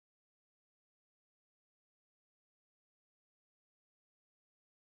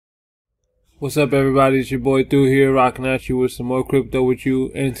What's up, everybody? It's your boy Thu here, rocking at you with some more crypto with you.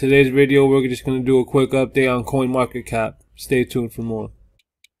 And in today's video, we're just going to do a quick update on CoinMarketCap. Stay tuned for more.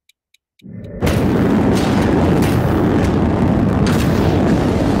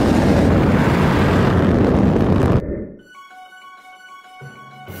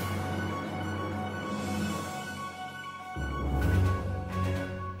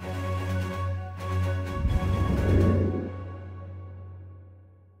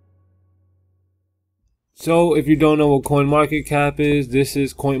 So if you don't know what CoinMarketCap is, this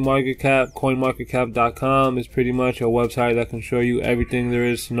is CoinMarketCap. CoinMarketCap.com is pretty much a website that can show you everything there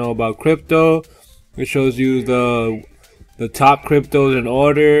is to know about crypto. It shows you the top cryptos in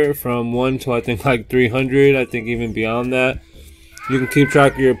order from 1 to I think like 300, I think even beyond that. You can keep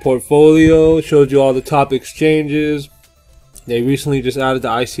track of your portfolio. It shows you all the top exchanges. They recently just added the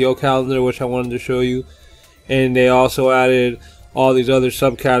ICO calendar, which I wanted to show you. And they also added all these other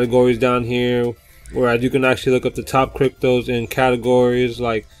subcategories down here, where you can actually look up the top cryptos in categories,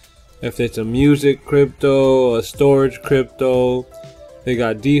 like if it's a music crypto, a storage crypto. They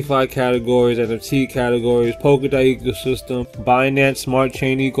got DeFi categories, NFT categories, Polkadot ecosystem, Binance smart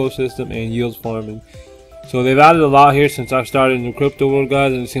chain ecosystem, and yield farming. So they've added a lot here since I started in the crypto world,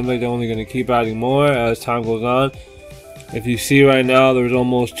 guys, and it seems like they're only going to keep adding more as time goes on. If you see right now, there's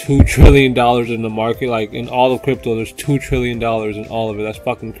almost $2 trillion in the market. Like in all of crypto, there's $2 trillion in all of it. That's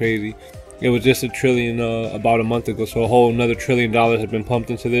fucking crazy. It was just $1 trillion about a month ago, so a whole another $1 trillion has been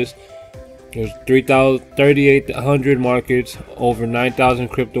pumped into this. There's 3,800 markets, over 9,000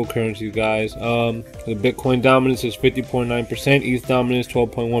 cryptocurrencies, guys. The Bitcoin dominance is 50.9%, ETH dominance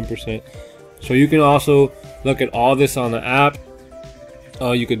 12.1%. So you can also look at all this on the app.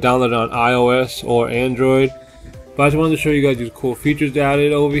 You can download it on iOS or Android. But I just wanted to show you guys these cool features they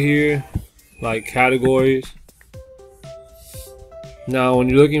added over here, like categories. Now, when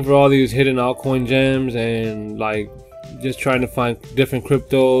you're looking for all these hidden altcoin gems and like just trying to find different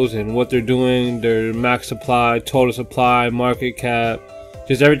cryptos and what they're doing, their max supply, total supply, market cap,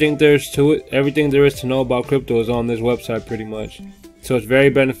 just everything there is to it, everything there is to know about crypto is on this website pretty much. So it's very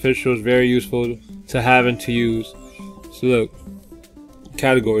beneficial, it's very useful to have and to use. So look,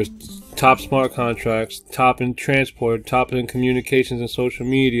 categories: top smart contracts, top in transport, top in communications and social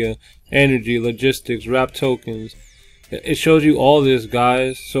media, energy, logistics, wrap tokens. It shows you all this,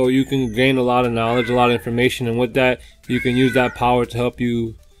 guys, so you can gain a lot of knowledge, a lot of information, and with that, you can use that power to help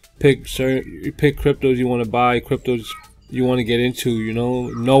you pick cryptos you want to buy, cryptos you want to get into. You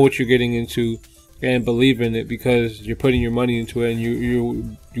know what you're getting into, and believe in it, because you're putting your money into it, and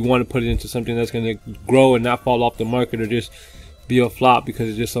you want to put it into something that's going to grow and not fall off the market or just be a flop because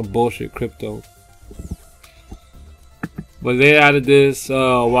it's just some bullshit crypto. But they added this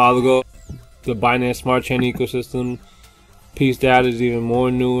a while ago, the Binance smart chain ecosystem piece that is even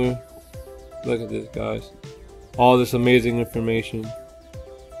more newer. Look at this, guys, all this amazing information.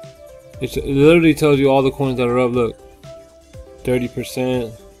 It literally tells you all the coins that are up. Look,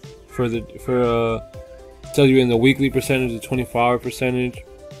 30% tells you in the weekly percentage, the 24-hour percentage.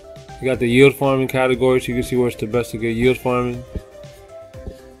 You got the yield farming category, so you can see where it's the best to get yield farming.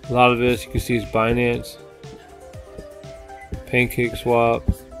 A lot of this you can see is Binance, Pancake Swap,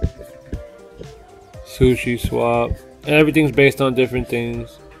 Sushi Swap, and everything's based on different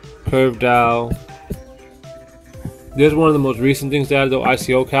things. Curve DAO. This is one of the most recent things they added, the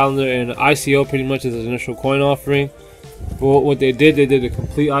ICO calendar, and ICO pretty much is an initial coin offering. But what they did a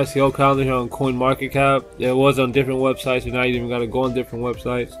complete ICO calendar here on CoinMarketCap. It was on different websites, and now you even got to go on different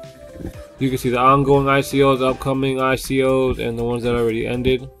websites. You can see the ongoing ICOs, upcoming ICOs, and the ones that already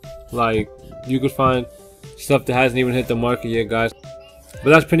ended. Like, you could find stuff that hasn't even hit the market yet, guys.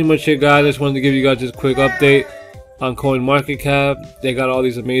 But that's pretty much it, guys. I just wanted to give you guys this quick update on CoinMarketCap. They got all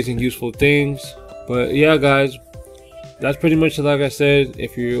these amazing, useful things. But yeah, guys, that's pretty much it. Like I said,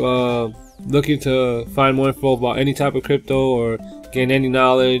 if you're looking to find more info about any type of crypto or gain any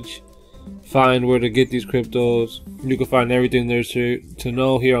knowledge, find where to get these cryptos, you can find everything there's to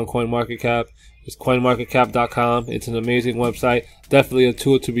know here on CoinMarketCap. It's CoinMarketCap.com. It's an amazing website. Definitely a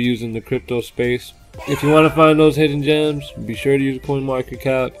tool to be used in the crypto space. If you want to find those hidden gems, be sure to use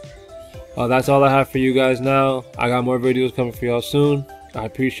CoinMarketCap. That's all I have for you guys now. I got more videos coming for y'all soon. I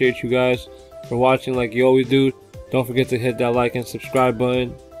appreciate you guys for watching like you always do. Don't forget to hit that like and subscribe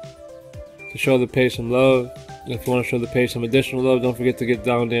button to show the page some love. If you want to show the page some additional love, don't forget to get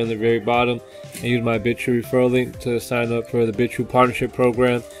down there on the very bottom and use my BitTrue referral link to sign up for the BitTrue partnership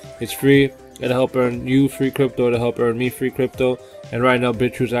program. It's free. It'll help earn you free crypto. It'll help earn me free crypto. And right now,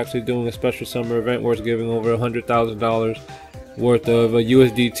 BitTrue is actually doing a special summer event where it's giving over $100,000 worth of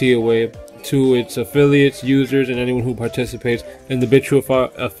USDT away to its affiliates, users, and anyone who participates in the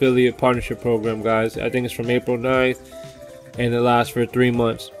BitTrue affiliate partnership program, guys. I think it's from April 9th, and it lasts for 3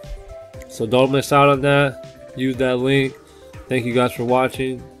 months. So don't miss out on that. Use that link. Thank you guys for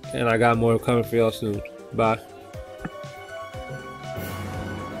watching, and I got more coming for y'all soon. Bye.